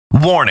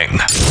Warning,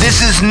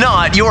 this is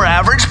not your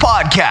average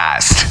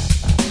podcast.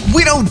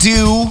 We don't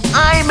do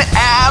I'm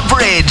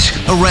average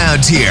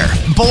around here.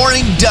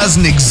 Boring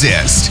doesn't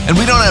exist, and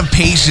we don't have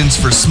patience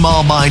for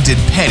small-minded,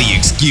 petty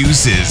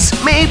excuses.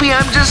 Maybe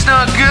I'm just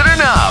not good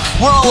enough.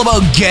 We're all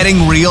about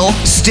getting real,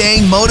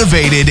 staying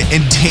motivated,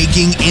 and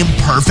taking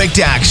imperfect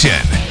action.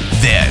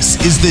 This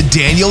is the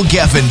Daniel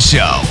Geffen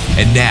Show.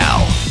 And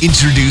now,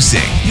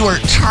 introducing your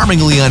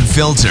charmingly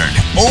unfiltered,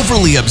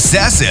 overly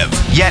obsessive,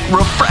 yet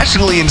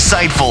refreshingly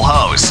insightful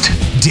host,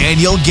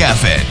 Daniel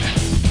Geffen.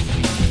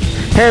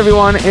 Hey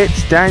everyone,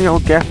 it's Daniel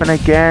Geffen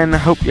again.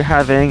 Hope you're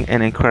having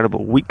an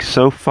incredible week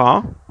so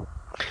far.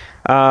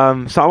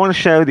 So I want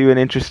to share with you an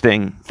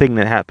interesting thing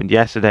that happened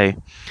yesterday.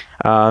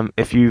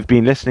 If you've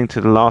been listening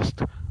to the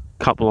last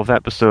couple of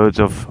episodes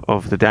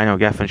of the Daniel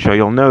Geffen Show,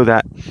 you'll know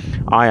that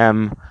I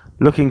am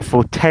looking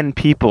for 10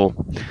 people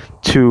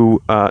to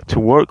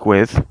work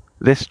with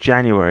this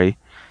January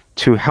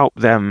to help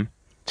them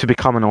to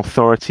become an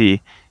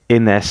authority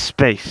in their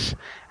space.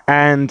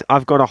 And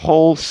I've got a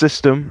whole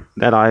system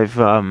that I've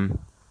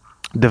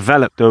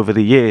developed over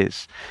the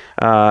years.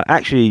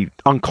 Actually,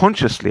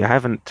 unconsciously, I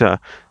haven't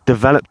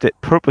developed it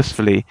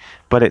purposefully,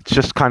 but it's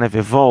just kind of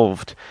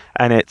evolved,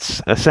 and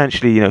it's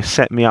essentially,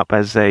 set me up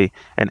as an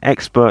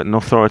expert and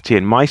authority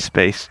in my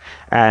space.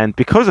 And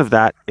because of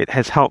that, it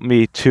has helped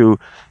me to,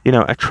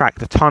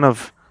 attract a ton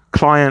of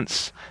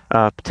clients,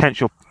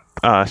 potential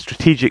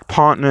strategic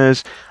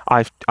partners.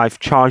 I've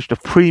charged a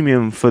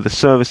premium for the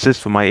services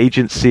for my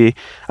agency.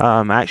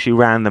 I actually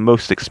ran the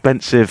most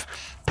expensive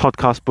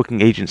podcast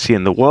booking agency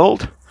in the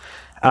world,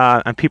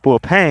 and people were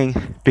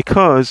paying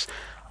because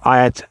I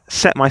had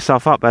set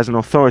myself up as an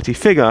authority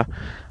figure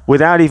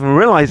without even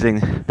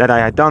realizing that I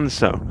had done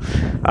so.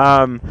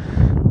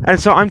 And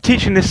so I'm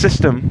teaching this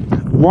system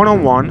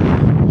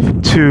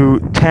one-on-one to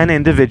 10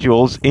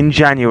 individuals in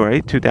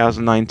January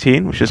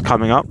 2019, which is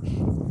coming up,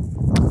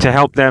 to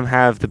help them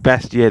have the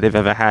best year they've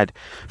ever had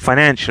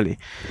financially.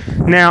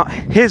 Now,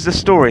 here's the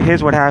story.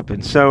 Here's what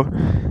happened. So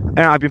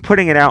I've been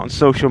putting it out on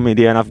social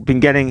media, and I've been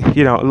getting,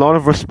 a lot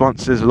of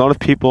responses, a lot of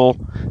people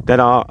that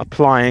are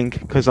applying,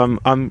 because I'm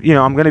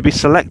going to be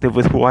selective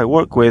with who I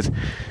work with,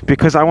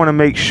 because I want to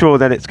make sure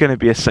that it's going to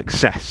be a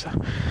success.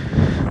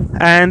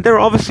 And there are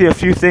obviously a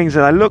few things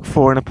that I look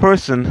for in a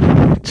person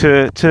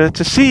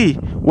to see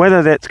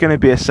whether that's going to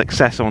be a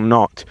success or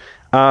not.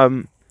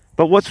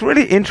 But what's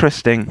really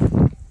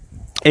interesting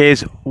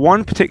is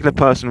one particular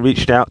person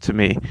reached out to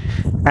me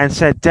and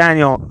said,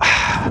 Daniel,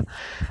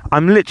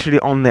 I'm literally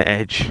on the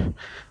edge,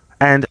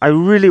 and I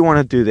really want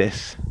to do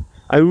this.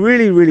 I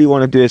really, really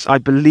want to do this. I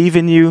believe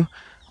in you.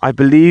 I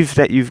believe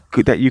that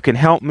you can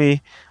help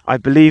me. I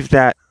believe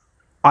that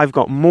I've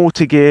got more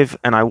to give,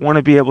 and I want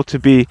to be able to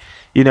be,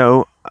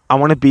 I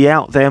want to be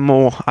out there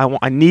more.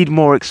 I need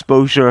more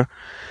exposure,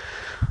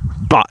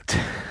 but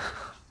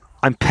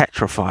I'm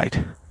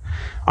petrified.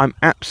 I'm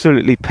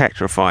absolutely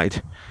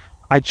petrified.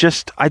 I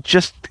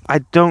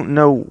don't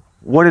know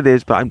what it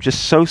is, but I'm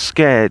just so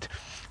scared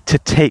to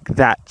take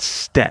that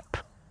step.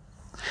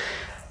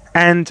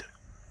 And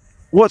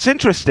what's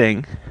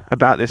interesting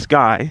about this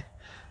guy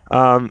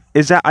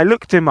is that I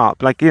looked him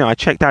up, I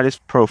checked out his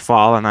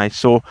profile and I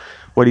saw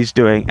what he's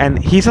doing, and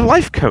he's a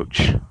life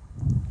coach.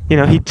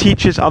 He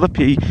teaches other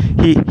people,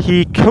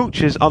 he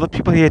coaches other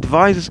people, he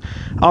advises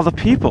other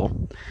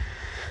people.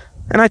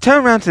 And I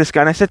turned around to this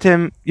guy and I said to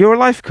him, you're a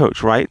life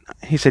coach, right?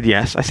 He said,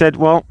 yes. I said,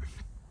 well,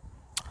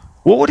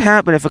 what would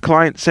happen if a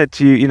client said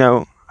to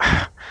you,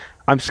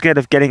 I'm scared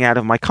of getting out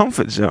of my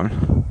comfort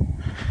zone?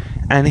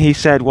 And he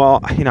said,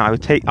 well,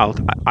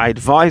 I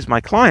advise my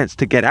clients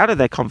to get out of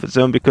their comfort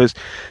zone because,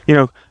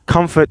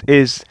 comfort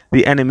is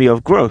the enemy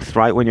of growth,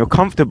 right? When you're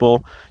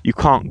comfortable, you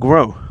can't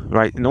grow,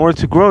 right? In order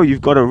to grow,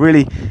 you've got to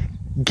really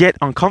get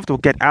uncomfortable,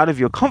 get out of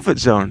your comfort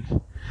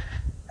zone.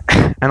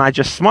 And I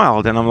just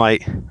smiled and I'm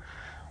like,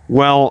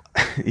 well,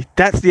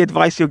 that's the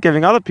advice you're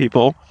giving other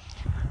people.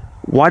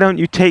 Why don't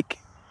you take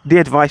the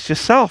advice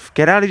yourself?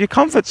 Get out of your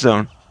comfort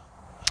zone.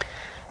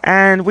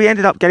 And we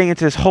ended up getting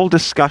into this whole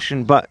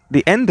discussion, but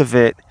the end of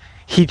it,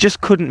 he just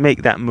couldn't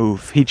make that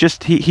move. He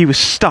was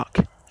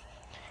stuck.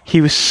 He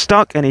was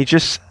stuck, and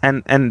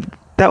and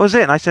that was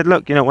it. And I said,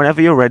 look,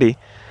 whenever you're ready,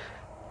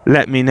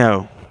 let me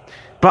know.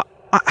 But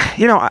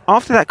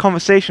after that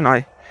conversation,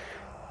 I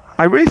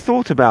really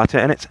thought about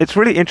it, and it's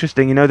really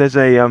interesting.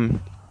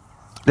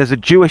 There's a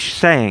Jewish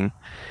saying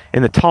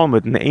in the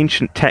Talmud, in the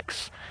ancient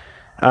texts,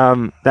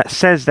 that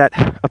says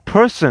that a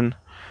person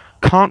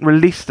can't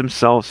release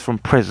themselves from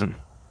prison,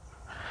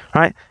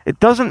 right? It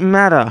doesn't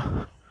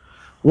matter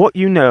what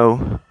you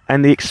know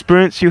and the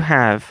experience you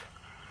have.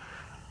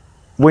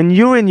 When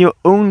you're in your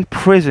own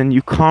prison,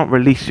 you can't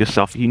release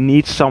yourself. You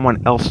need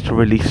someone else to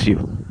release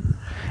you.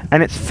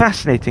 And it's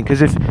fascinating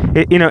because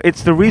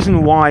it's the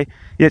reason why,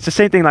 it's the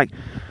same thing like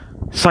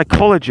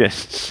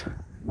psychologists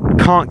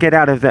can't get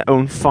out of their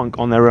own funk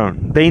on their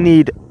own. They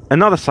need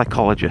another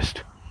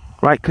psychologist,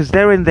 right? Because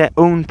they're in their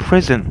own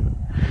prison,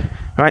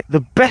 right?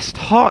 The best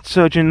heart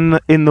surgeon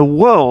in the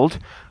world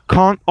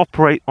can't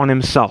operate on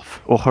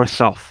himself or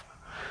herself,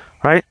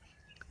 right?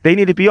 they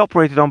need to be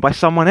operated on by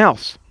someone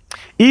else.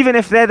 Even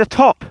if they're the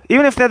top,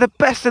 even if they're the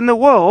best in the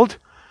world,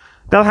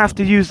 they'll have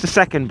to use the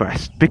second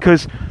best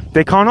because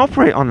they can't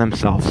operate on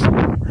themselves,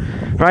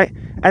 right?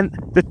 And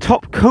the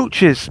top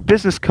coaches,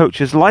 business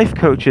coaches, life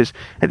coaches,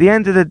 at the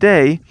end of the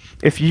day,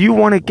 if you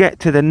want to get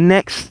to the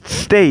next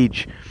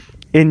stage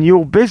in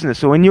your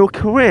business or in your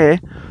career,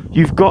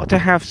 you've got to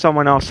have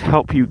someone else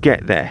help you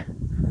get there.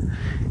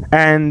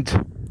 And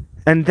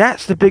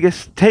that's the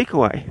biggest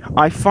takeaway.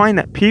 I find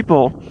that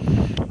people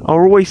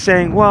are always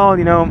saying, well,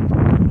 you know,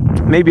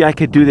 maybe I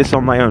could do this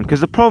on my own.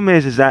 Because the problem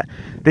is that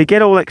they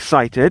get all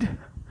excited,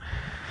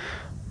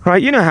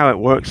 right? You know how it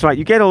works, right?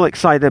 You get all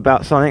excited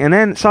about something and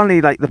then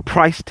suddenly like the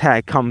price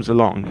tag comes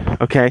along,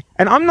 okay?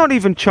 And I'm not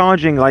even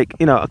charging like,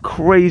 you know, a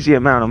crazy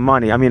amount of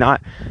money. I mean,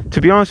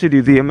 to be honest with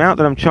you, the amount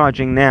that I'm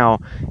charging now,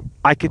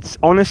 I can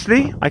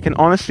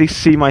honestly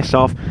see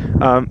myself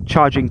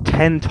charging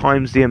 10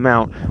 times the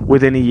amount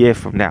within a year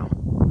from now.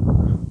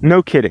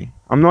 No kidding.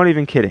 I'm not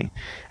even kidding.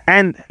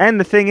 And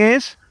the thing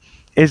is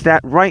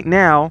that right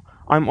now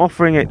I'm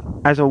offering it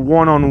as a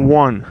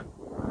one-on-one.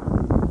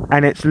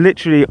 And it's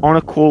literally on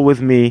a call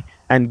with me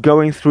and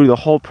going through the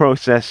whole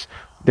process.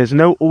 There's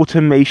no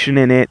automation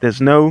in it. There's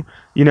no,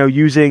 you know,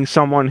 using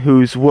someone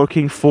who's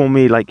working for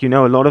me. Like, you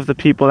know, a lot of the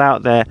people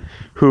out there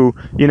who,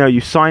 you know, you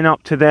sign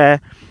up to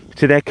their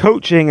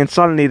coaching and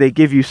suddenly they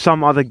give you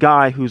some other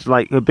guy who's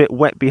like a bit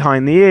wet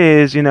behind the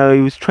ears, you know,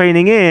 who's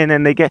training in,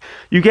 and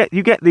you get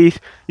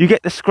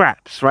the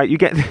scraps, right? You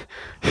get,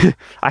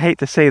 I hate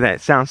to say that,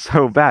 it sounds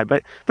so bad,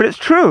 but it's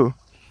true.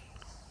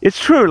 It's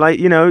true. Like,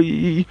 you know,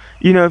 you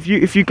know,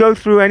 if you go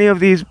through any of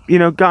these, you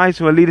know, guys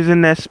who are leaders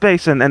in their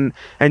space and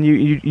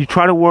you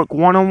try to work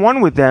one-on-one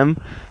with them,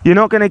 you're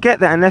not going to get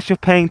that unless you're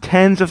paying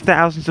tens of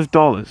thousands of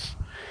dollars.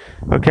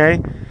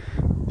 Okay?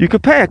 You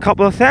could pay a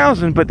couple of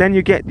thousand, but then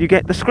you get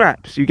the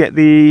scraps, you get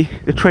the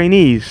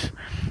trainees,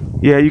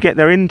 yeah, you get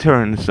their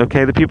interns,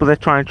 okay, the people they're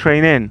trying to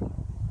train in.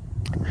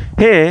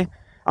 Here,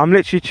 I'm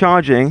literally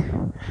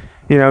charging,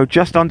 you know,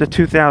 just under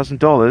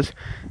 $2,000,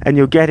 and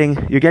you're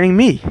getting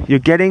me,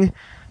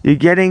 you're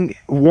getting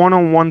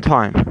one-on-one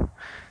time,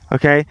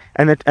 okay,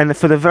 and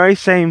for the very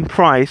same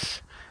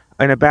price,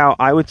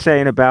 I would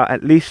say in about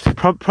at least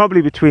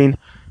probably between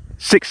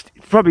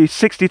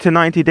 60 to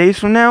 90 days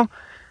from now.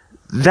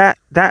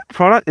 That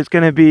product is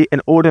going to be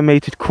an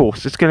automated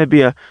course. It's going to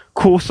be a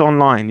course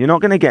online. You're not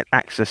going to get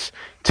access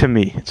to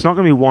me. It's not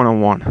going to be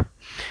one-on-one.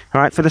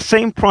 All right. For the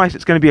same price,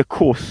 it's going to be a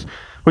course,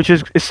 which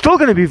is still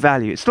going to be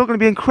value. It's still going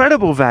to be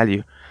incredible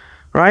value,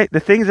 right? The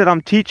things that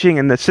I'm teaching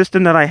and the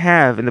system that I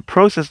have and the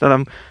process that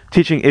I'm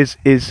teaching is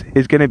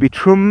going to be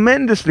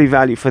tremendously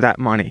value for that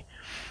money.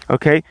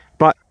 Okay.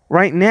 But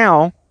right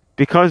now,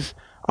 because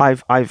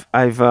I've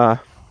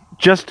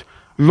just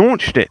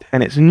launched it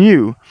and it's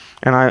new,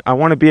 and I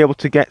want to be able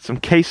to get some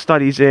case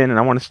studies in, and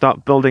I want to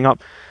start building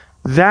up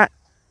that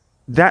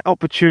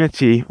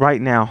opportunity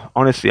right now.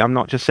 Honestly, I'm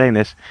not just saying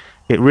this,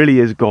 it really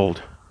is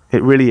gold.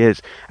 It really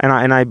is. And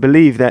I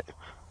believe that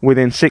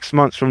within 6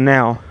 months from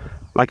now,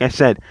 like I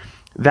said,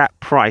 that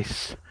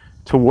price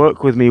to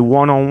work with me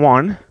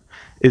one-on-one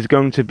is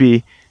going to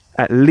be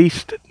at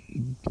least,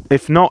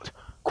 if not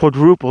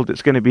quadrupled,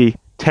 it's going to be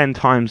 10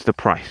 times the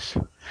price.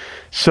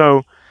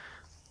 So,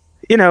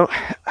 you know,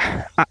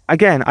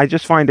 again, I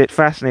just find it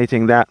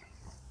fascinating that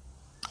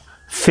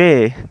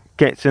fear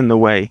gets in the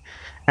way.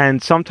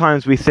 And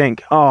sometimes we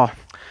think, oh,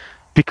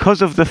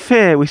 because of the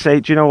fear, we say,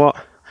 do you know what?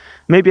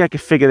 Maybe I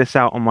could figure this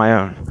out on my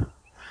own.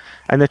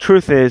 And the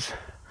truth is,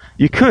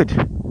 you could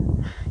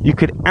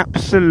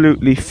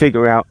absolutely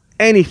figure out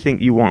anything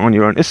you want on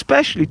your own,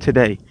 especially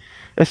today.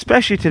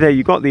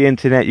 You got the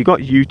internet, you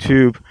got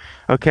YouTube,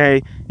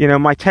 okay? You know,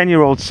 my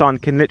 10-year-old son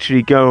can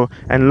literally go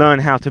and learn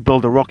how to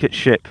build a rocket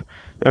ship,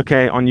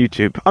 okay, on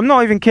YouTube. I'm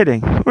not even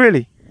kidding,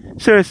 really.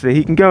 Seriously,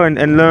 he can go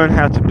and learn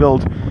how to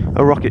build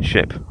a rocket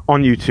ship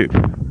on YouTube,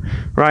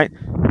 right?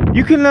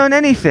 You can learn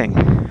anything.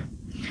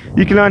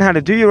 You can learn how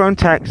to do your own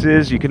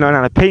taxes, you can learn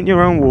how to paint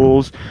your own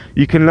walls,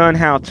 you can learn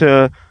how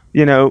to,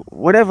 you know,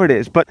 whatever it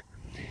is. But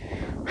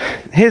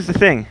here's the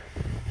thing.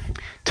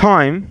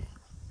 Time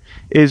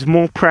is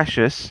more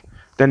precious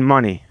than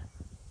money.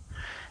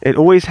 It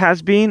always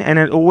has been, and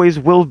it always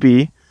will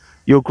be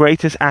your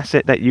greatest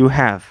asset that you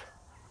have.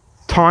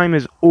 Time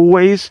is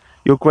always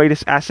your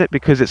greatest asset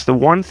because it's the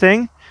one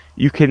thing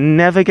you can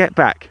never get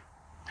back.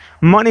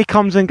 Money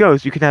comes and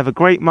goes. You can have a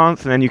great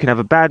month, and then you can have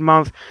a bad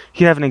month. You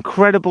can have an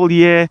incredible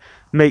year,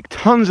 make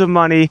tons of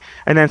money,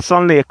 and then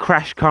suddenly a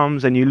crash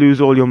comes and you lose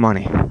all your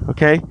money,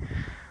 okay?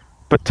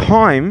 But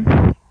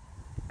time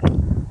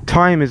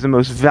is the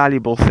most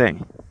valuable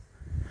thing.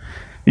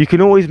 You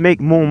can always make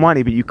more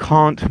money, but you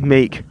can't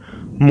make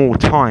more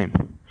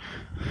time.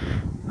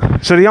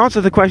 So the answer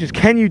to the question is,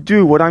 can you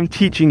do what I'm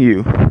teaching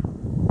you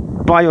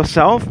by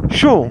yourself?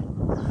 Sure.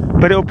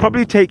 But it will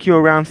probably take you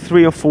around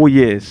 3 or 4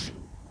 years.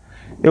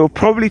 It will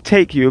probably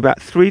take you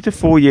about 3 to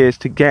 4 years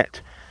to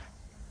get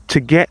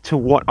to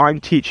what I'm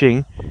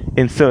teaching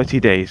in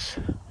 30 days.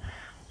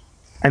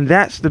 And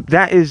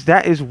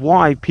that is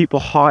why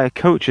people hire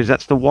coaches.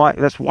 That's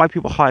why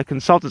people hire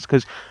consultants,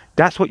 because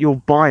That's what you're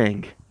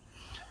buying.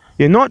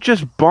 You're not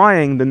just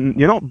buying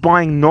you're not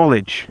buying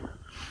knowledge.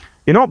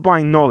 You're not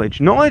buying knowledge.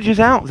 Knowledge is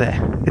out there.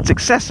 It's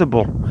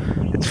accessible.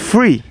 It's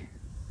free.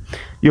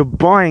 You're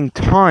buying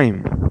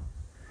time.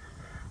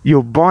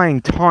 You're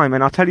buying time.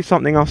 And I'll tell you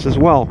something else as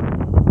well,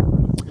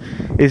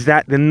 is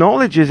that the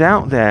knowledge is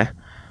out there,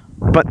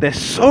 but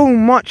there's so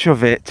much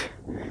of it.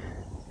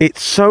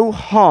 It's so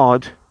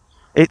hard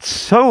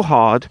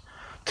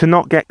to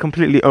not get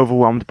completely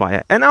overwhelmed by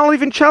it. And I'll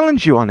even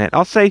challenge you on it.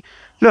 I'll say,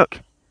 look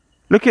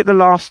at the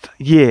last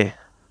year,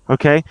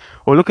 okay?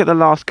 Or look at the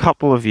last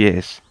couple of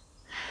years.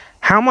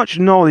 How much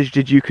knowledge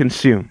did you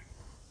consume?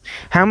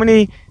 How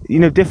many,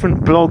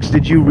 different blogs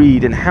did you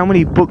read, and how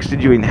many books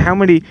did you read, and how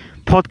many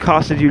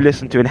podcasts did you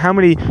listen to, and how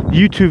many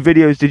YouTube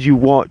videos did you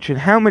watch, and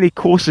how many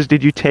courses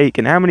did you take,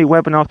 and how many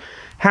webinars,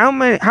 how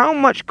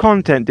much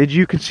content did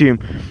you consume?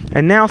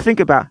 And now think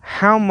about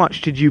how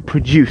much did you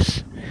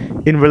produce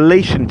in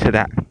relation to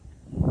that?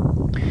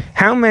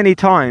 How many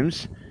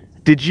times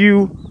did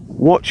you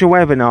watch a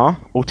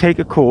webinar or take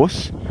a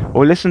course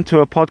or listen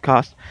to a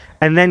podcast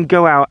and then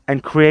go out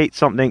and create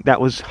something that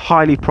was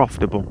highly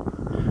profitable?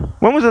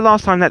 When was the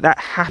last time that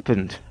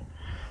happened?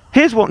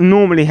 Here's what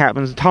normally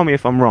happens, tell me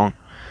if I'm wrong.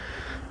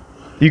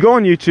 You go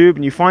on YouTube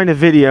and you find a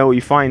video, or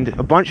you find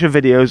a bunch of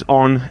videos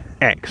on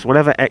X,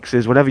 whatever X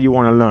is, whatever you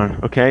want to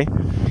learn, okay?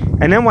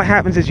 And then what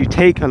happens is you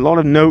take a lot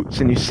of notes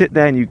and you sit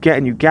there and you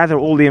gather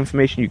all the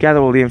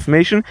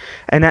information,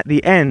 and at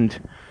the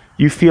end,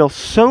 you feel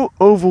so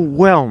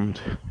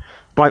overwhelmed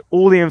by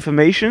all the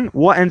information.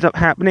 What ends up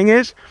happening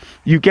is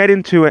you get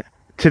into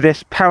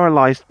this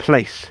paralyzed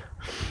place.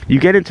 You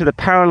get into the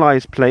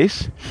paralyzed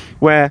place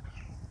where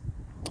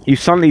you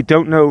suddenly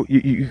don't know,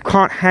 you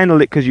can't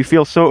handle it because you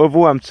feel so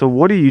overwhelmed. So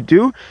what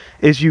do?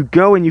 Is you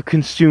go and you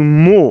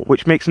consume more,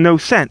 which makes no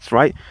sense,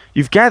 right?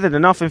 You've gathered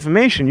enough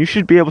information, you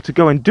should be able to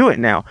go and do it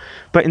now.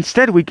 But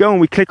instead we go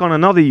and we click on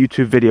another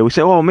YouTube video. We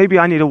say, oh, maybe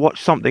I need to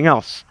watch something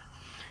else.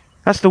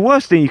 That's the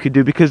worst thing you could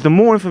do, because the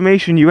more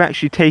information you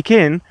actually take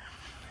in,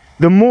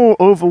 the more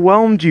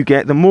overwhelmed you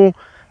get, the more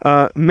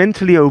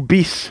mentally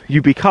obese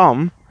you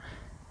become.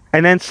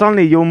 And then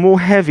suddenly you're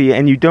more heavy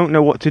and you don't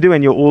know what to do,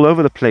 and you're all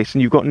over the place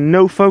and you've got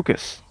no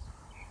focus.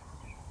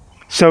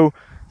 So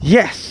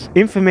yes,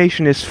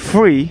 information is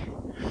free,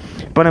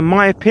 but in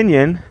my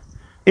opinion,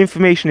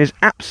 information is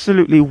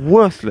absolutely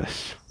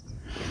worthless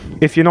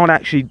if you're not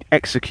actually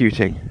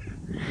executing.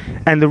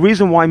 And the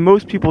reason why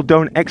most people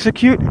don't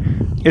execute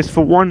is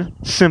for one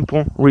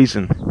simple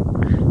reason.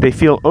 They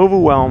feel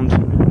overwhelmed,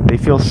 they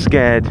feel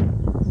scared,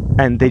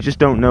 and they just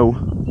don't know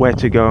where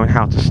to go and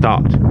how to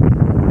start.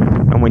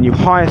 And when you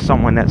hire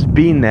someone that's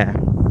been there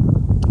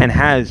and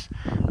has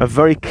a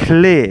very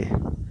clearly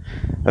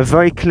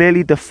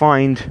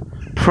defined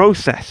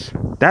process,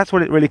 that's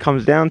what it really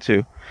comes down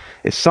to.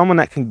 It's someone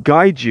that can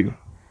guide you,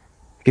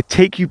 can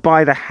take you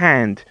by the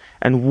hand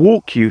and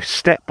walk you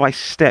step by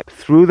step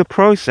through the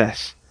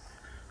process.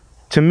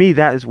 To me,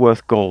 that is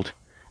worth gold.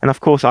 And of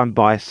course I'm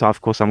biased, so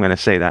of course I'm going to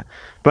say that.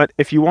 But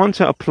if you want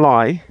to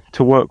apply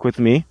to work with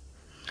me,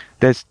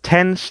 there's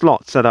 10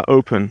 slots that are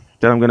open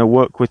that I'm going to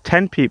work with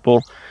 10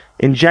 people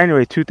in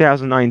January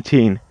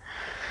 2019.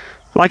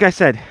 Like I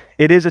said,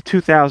 it is a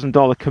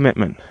 $2,000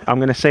 commitment. I'm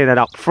going to say that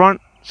up front,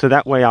 so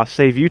that way I'll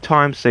save you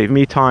time, save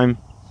me time.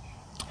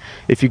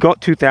 If you got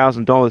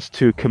 $2,000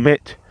 to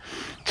commit,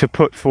 to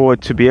put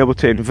forward, to be able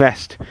to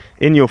invest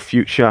in your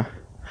future,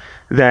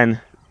 then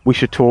we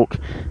should talk.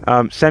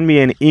 Send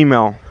me an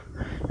email.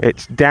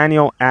 It's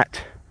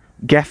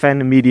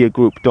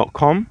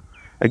daniel@gefenmediagroup.com.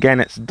 Again,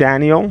 it's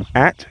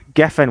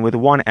daniel@geffen with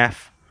one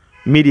F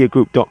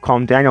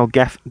mediagroup.com.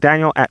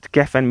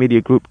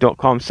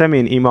 Daniel@gefenmediagroup.com. Send me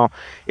an email.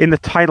 In the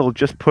title,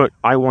 just put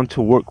I want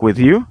to work with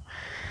you,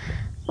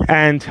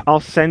 and I'll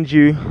send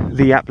you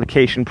the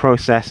application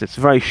process. It's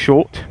very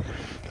short.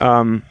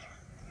 I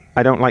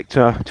don't like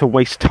to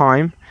waste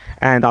time,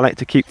 and I like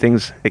to keep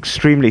things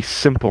extremely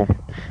simple.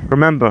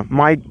 Remember,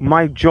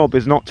 my job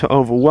is not to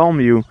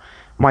overwhelm you.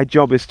 My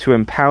job is to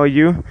empower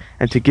you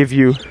and to give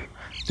you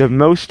the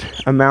most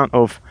amount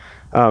of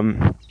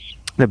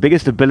the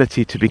biggest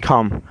ability to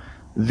become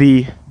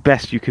the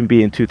best you can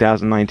be in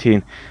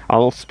 2019.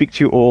 I'll speak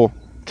to you all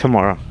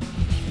tomorrow.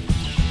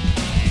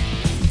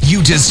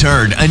 You just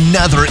heard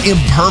another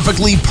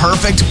imperfectly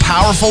perfect,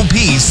 powerful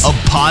piece of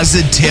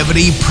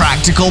positivity,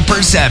 practical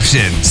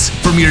perceptions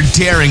from your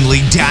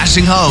daringly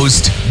dashing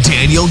host,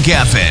 Daniel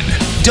Geffen.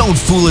 Don't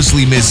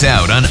foolishly miss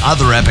out on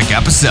other epic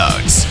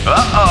episodes.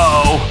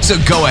 So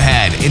go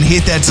ahead and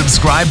hit that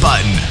subscribe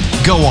button.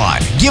 Go on,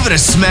 give it a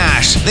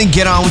smash, then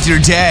get on with your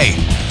day.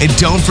 And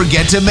don't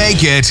forget to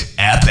make it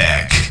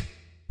epic.